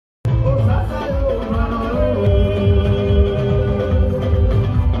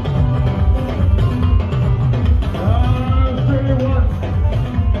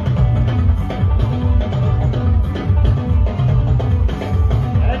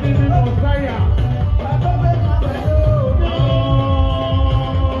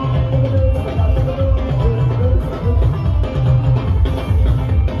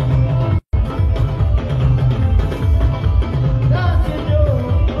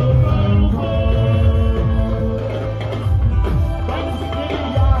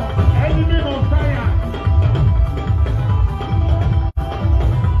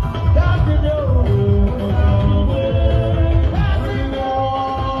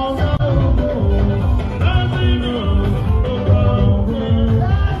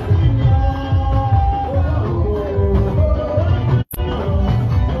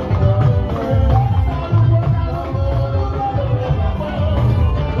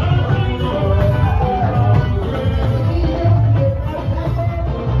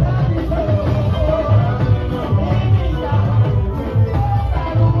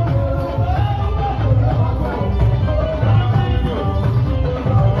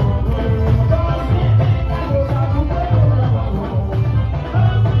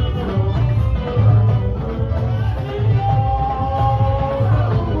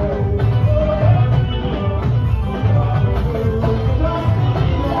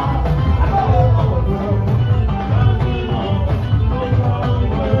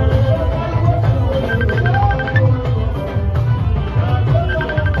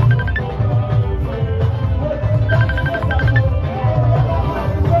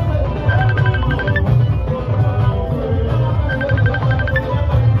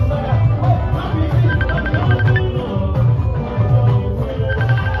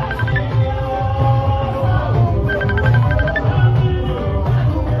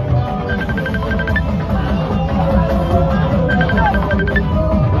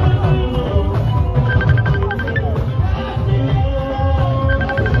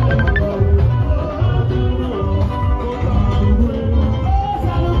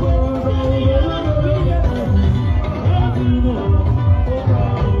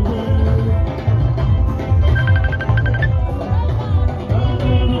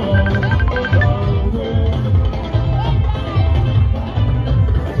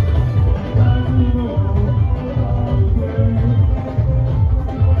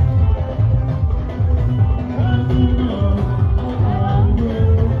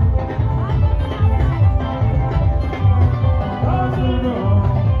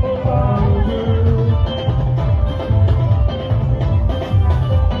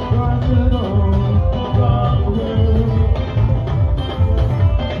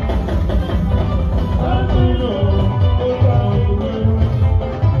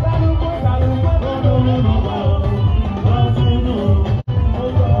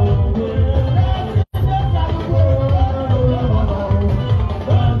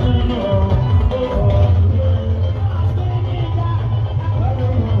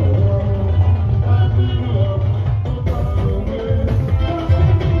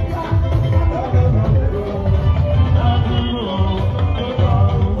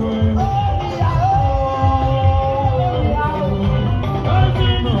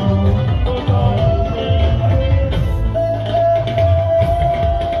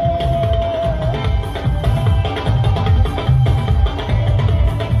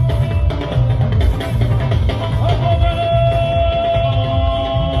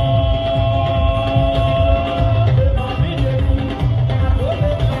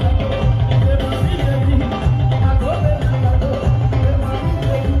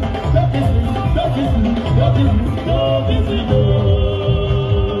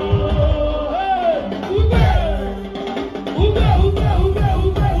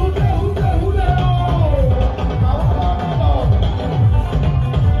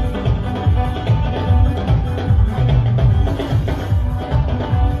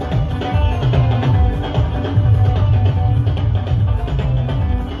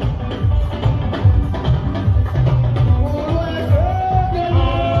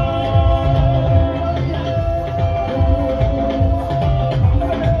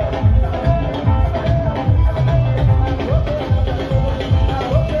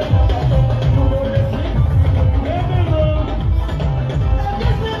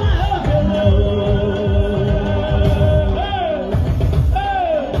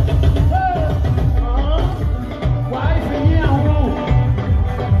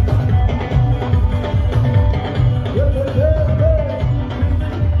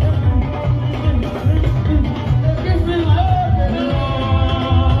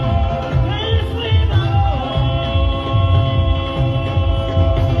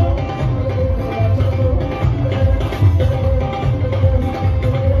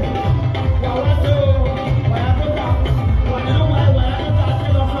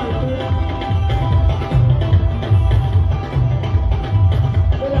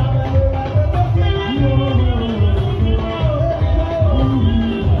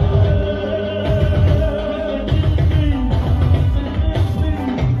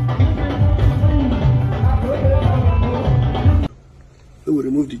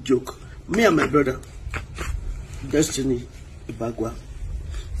remove the joke. Me and my brother, Destiny Ebagua,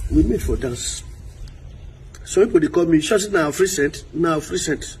 we meet for dance. Some people they call me, shut now free cent.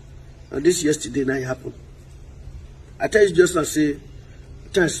 And this yesterday night happened. I tell you just now say,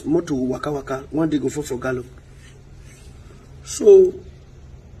 chance more to waka waka, one day go for gallop. So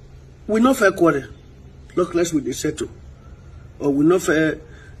we not fair quarrel. Look less with the settle. Or we not fair.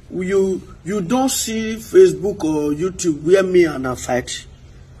 You don't see Facebook or YouTube where me and I fight.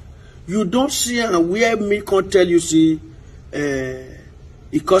 You don't see and where me can't tell you see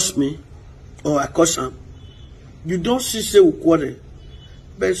he cost me or I cost him. You don't see say we quarrel.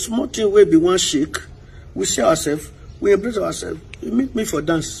 But small thing will be one shake. We see ourselves, we embrace ourselves. He meet me for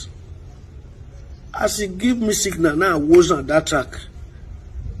dance. As he give me signal, now I was on that track.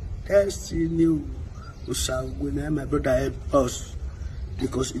 Destiny, when my brother help us.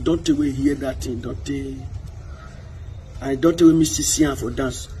 Because he don't take away hear that thing, don't take. I don't take away me see him for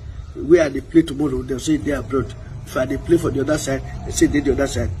dance. Where they play tomorrow, they'll say they are abroad. If they play for the other side, they say they the other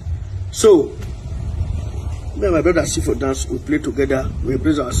side. So, me and my brother see for dance, we play together, we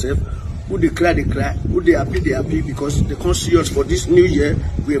embrace ourselves. Who they cry, who they happy, because they can't see us for this new year,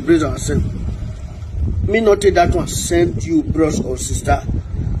 we embrace ourselves. Me not take that one, send you, bros or sister,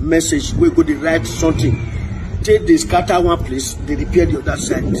 message, we go to write something. Take the scatter one place, they repair the other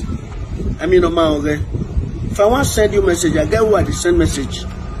side. I mean, no matter. If I want to send you message, I get where they send message.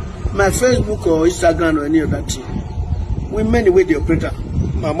 My Facebook or Instagram or any other thing. We many way the operator.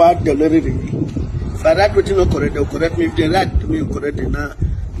 My mouth they already. If I write what's not correct, they'll correct me. If they write to me correct,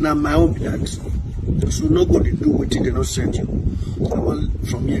 now my own be that. So no go to do what they don't send you. I want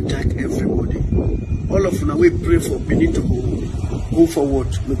from here thank everybody. All of you we pray for Benin to go forward.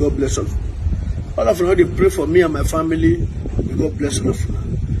 May God bless us. All of you they pray for me and my family. May God bless all of you.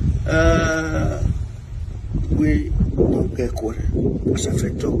 We don't get quarrel. As I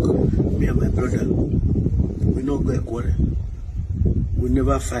talk, me and my brother, we don't get quarrel. We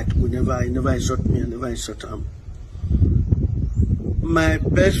never fight. He never insult me. I never insult him. My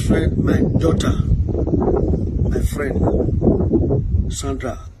best friend, my daughter, my friend,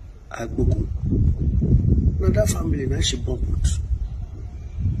 Sandra Akobeghian. Now that family, now she bump it.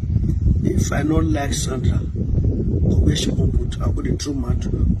 If I not like Sandra, or where she bump it, I go to throw mat,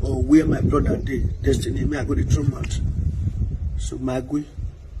 or where my brother did, Destiny, me I go to throw mat. So my way,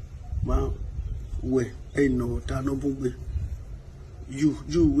 my way, ain't no, that no way. You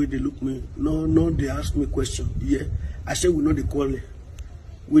where they look me, no, they ask me question. Yeah, I say we know the quarrel.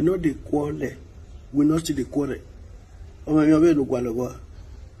 We know the quarrel. We not see the quarrel. Oh my God,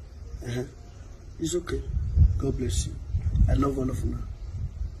 it's okay. God bless you. I love all of you now.